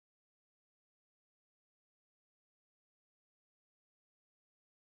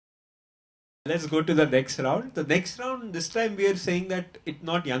Let's go to the next round. The next round, this time we are saying that it's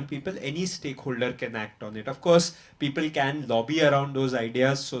not young people, any stakeholder can act on it. Of course, people can lobby around those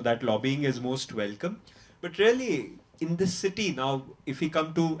ideas, so that lobbying is most welcome. But really, in this city now, if we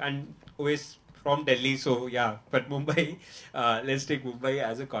come to, and always from Delhi, so yeah, but Mumbai, let's take Mumbai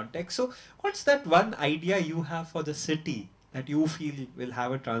as a context. So what's that one idea you have for the city that you feel will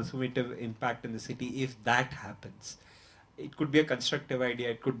have a transformative impact in the city if that happens? It could be a constructive idea,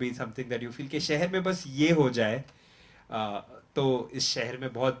 it could be something that you feel कि शहर में बस ये हो जाए तो इस शहर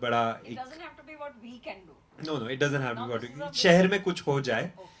में बहुत बड़ा It doesn't have to be what we can do. No, it doesn't have to be what we शहर में कुछ हो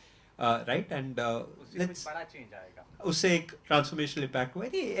जाए, right? And let's बड़ा चेंज आएगा, उससे एक ट्रांसफॉर्मेशनल इम्पैक्ट हो.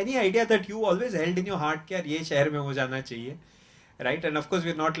 Any idea that you always held in your heart कि यार ये शहर में हो जाना चाहिए, right? And of course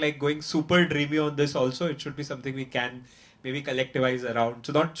we're not like going super dreamy on this also. It should be something we can maybe collectivize around.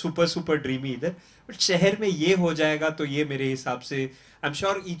 So not super dreamy either. But शहर में ये हो जाएगा तो ये मेरे हिसाब से, I'm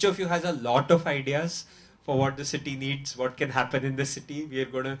sure each of you has a lot of ideas for what the city needs, what can happen in the city. We are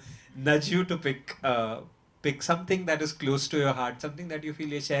going to nudge you to pick something that is close to your heart, something that you feel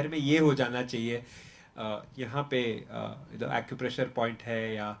ये शहर में ये हो जाना चाहिए. यहाँ पे acupressure point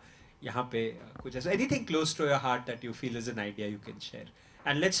है या यहाँ पे कुछ ऐसा, anything close to your heart that you feel is an idea you can share.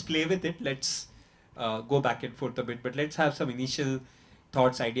 And let's play with it. Let's go back and forth a bit, but let's have some initial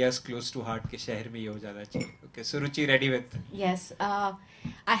thoughts, ideas close to heart के शहर में ये हो जाना चाहिए. Okay, Suruchi, ready with? Yes,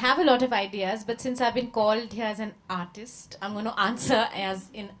 I have a lot of ideas, but since I've been called here as an artist, I'm going to answer as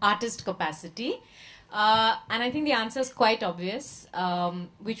in artist capacity. And I think the answer is quite obvious,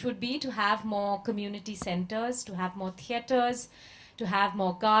 which would be to have more community centers, to have more theaters, to have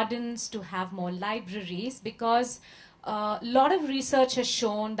more gardens, to have more libraries, because a lot of research has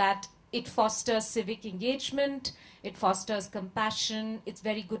shown that it fosters civic engagement, it fosters compassion, it's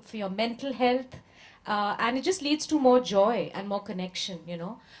very good for your mental health, and it just leads to more joy and more connection, you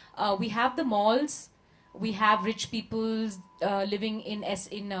know. We have the malls, we have rich people living in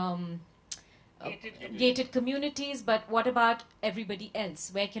gated communities, but what about everybody else?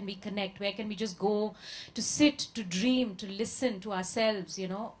 Where can we connect? Where can we just go to sit, to dream, to listen to ourselves, you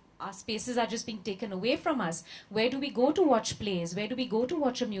know? Our spaces are just being taken away from us. Where do we go to watch plays? Where do we go to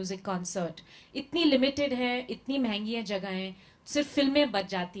watch a music concert? इतनी limited हैं, इतनी महंगी हैं जगहें, सिर्फ फिल्में बच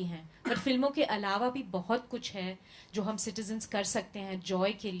जाती हैं. पर फिल्मों के अलावा भी बहुत कुछ है जो हम citizens कर सकते हैं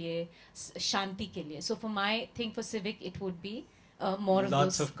joy के लिए, शांति के लिए. So for my thing for civic, it would be more of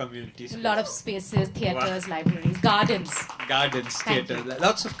lots those, of communities, a lot of spaces, theaters, libraries, gardens, theaters,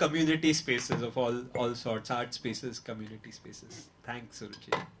 lots of community spaces of all sorts, art spaces, community spaces. Thanks,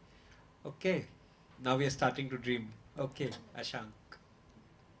 Suruchi. Okay, now we are starting to dream. Okay, Ashank.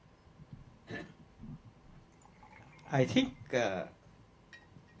 I think, to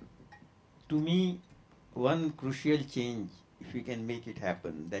me, one crucial change, if we can make it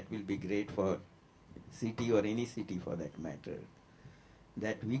happen, that will be great for city or any city for that matter,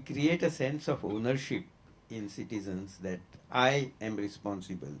 that we create a sense of ownership in citizens, that I am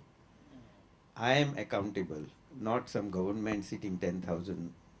responsible, I am accountable, not some government sitting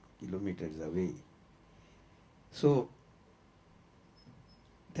 10,000 kilometers away. So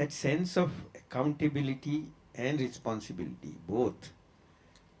that sense of accountability and responsibility, both,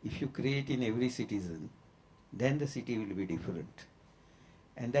 if you create in every citizen, then the city will be different.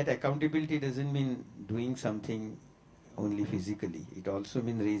 And that accountability doesn't mean doing something only physically. It also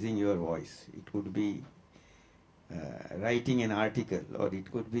means raising your voice. It could be writing an article, or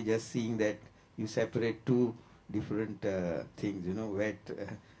it could be just seeing that you separate two different things, you know, wet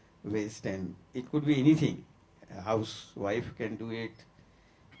waste, and it could be anything. A housewife can do it,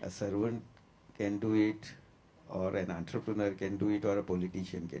 a servant can do it, or an entrepreneur can do it, or a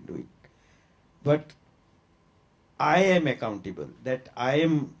politician can do it. But I am accountable. That I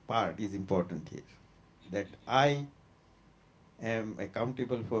am part is important here. That I am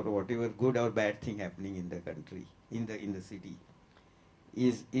accountable for whatever good or bad thing happening in the country, in the city,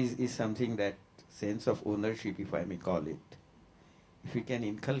 is something, that sense of ownership, if I may call it. If we can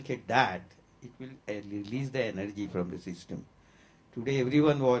inculcate that, it will release the energy from the system. Today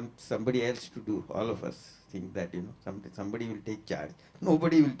everyone wants somebody else to do. All of us think that, you know, somebody will take charge.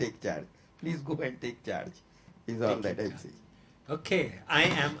 Nobody will take charge. Please go and take charge, is all that I say. Okay, I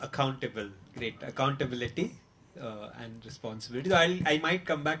am accountable. Great. Accountability and responsibility. So I might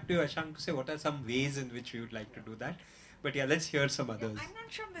come back to you, Ashank, to say what are some ways in which we would like to do that. But yeah, let's hear some others. I'm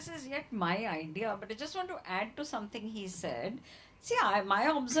not sure this is yet my idea, but I just want to add to something he said. See, my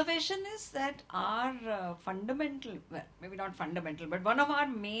observation is that our fundamental, well, maybe not fundamental, but one of our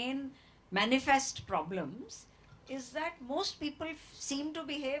main manifest problems is that most people seem to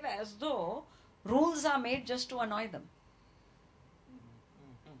behave as though rules are made just to annoy them.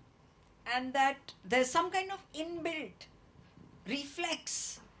 and that there's some kind of inbuilt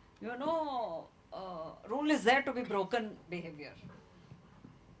reflex, rule is there to be broken behavior.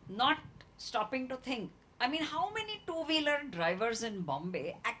 Not stopping to think. I mean, how many two-wheeler drivers in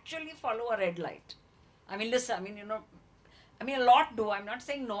Bombay actually follow a red light? I mean, listen, a lot do. I'm not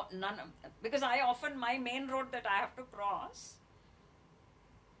saying no, none, because my main road that I have to cross,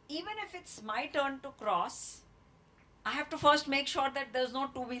 even if it's my turn to cross, I have to first make sure that there's no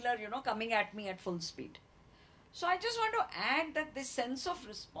two-wheeler, coming at me at full speed. So I just want to add that this sense of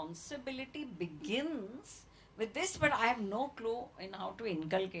responsibility begins with this, but I have no clue in how to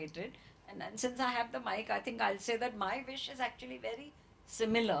inculcate it. And since I have the mic, I think I'll say that my wish is actually very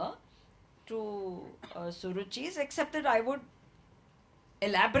similar to Suruchi's, except that I would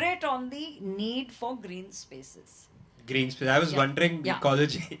elaborate on the need for green spaces. Green space. I was wondering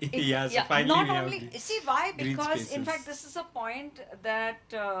ecology. So finally not we only have see why, green because spaces. in fact this is a point that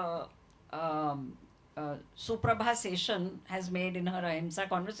Suprabha Seshan has made in her Ahimsa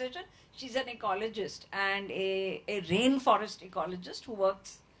conversation. She's an ecologist and a rainforest ecologist who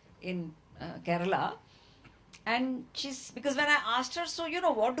works in Kerala. And because when I asked her, so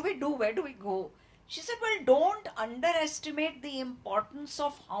what do we do? Where do we go? She said, well, don't underestimate the importance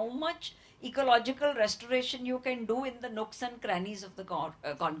of how much ecological restoration you can do in the nooks and crannies of the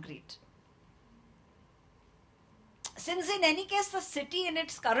concrete. Since in any case the city in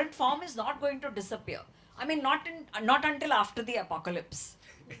its current form is not going to disappear. I mean, not until after the apocalypse.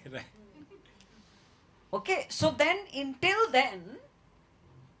 Right. Okay, so then until then,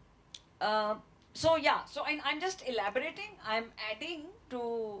 so I'm just elaborating. I'm adding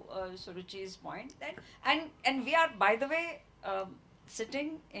to Suruchi's point that, and we are, by the way,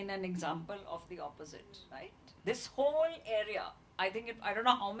 sitting in an example of the opposite, right? This whole area, I don't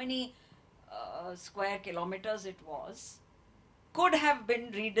know how many square kilometers it was, could have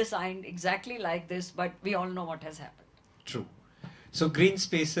been redesigned exactly like this, but we all know what has happened. True. So green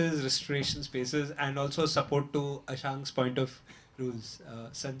spaces, restoration spaces, and also support to Ashank's point of rules.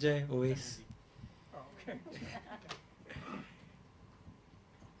 Sanjay, Ovais. Okay.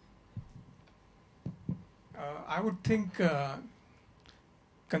 I would think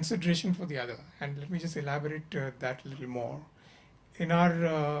consideration for the other, and let me just elaborate that a little more. In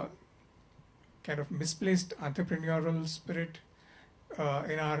our kind of misplaced entrepreneurial spirit,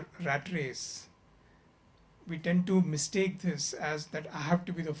 in our rat race, we tend to mistake this as that I have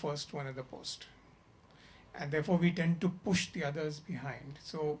to be the first one at the post. And therefore we tend to push the others behind.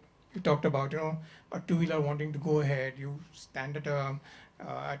 So you talked about, a two-wheeler wanting to go ahead, you stand at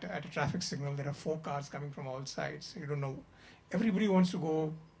a traffic signal, there are 4 cars coming from all sides, you don't know. Everybody wants to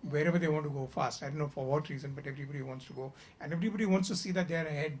go wherever they want to go fast. I don't know for what reason, but everybody wants to go. And everybody wants to see that they're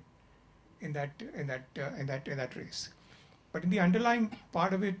ahead in that race. But in the underlying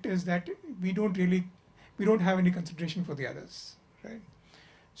part of it is that we don't have any consideration for the others, right?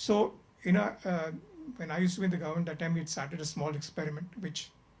 So when I used to be in the government, that time we had started a small experiment which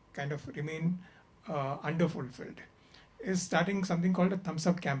kind of remained underfulfilled, is starting something called a thumbs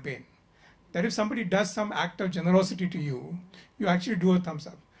up campaign. That if somebody does some act of generosity to you, you actually do a thumbs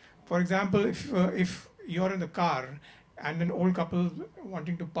up. For example, if you're in the car and an old couple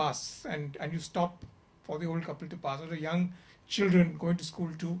wanting to pass and you stop for the old couple to pass, or the young children going to school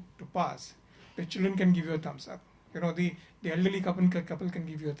to pass, the children can give you a thumbs up. The elderly couple can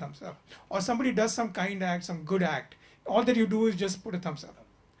give you a thumbs up. Or somebody does some kind act, some good act. All that you do is just put a thumbs up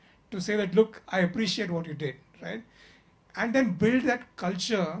to say that, look, I appreciate what you did, right? And then build that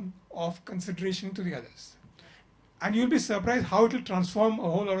culture of consideration to the others. And you'll be surprised how it will transform a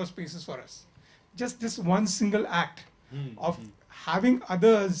whole lot of spaces for us. Just this one single act of having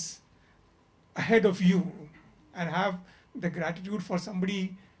others ahead of you and have the gratitude for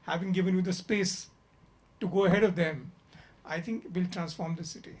somebody having given you the space to go ahead of them, I think will transform the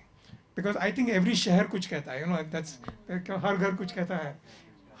city. Because I think every शहर कुछ कहता है, that's हर घर कुछ कहता है,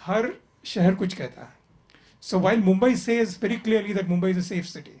 हर शहर कुछ कहता है. So while Mumbai says very clearly that Mumbai is a safe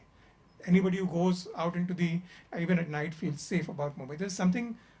city, anybody who goes out into even at night feels safe about Mumbai. There's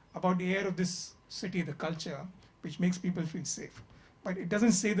something about the air of this city, the culture, which makes people feel safe. But it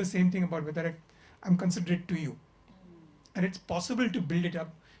doesn't say the same thing about whether I'm considerate to you. And it's possible to build it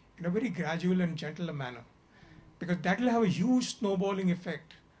up in a very gradual and gentle manner, because that will have a huge snowballing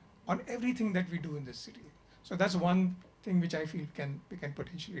effect on everything that we do in this city. So that's one thing which I feel we can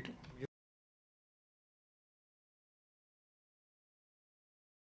potentially do.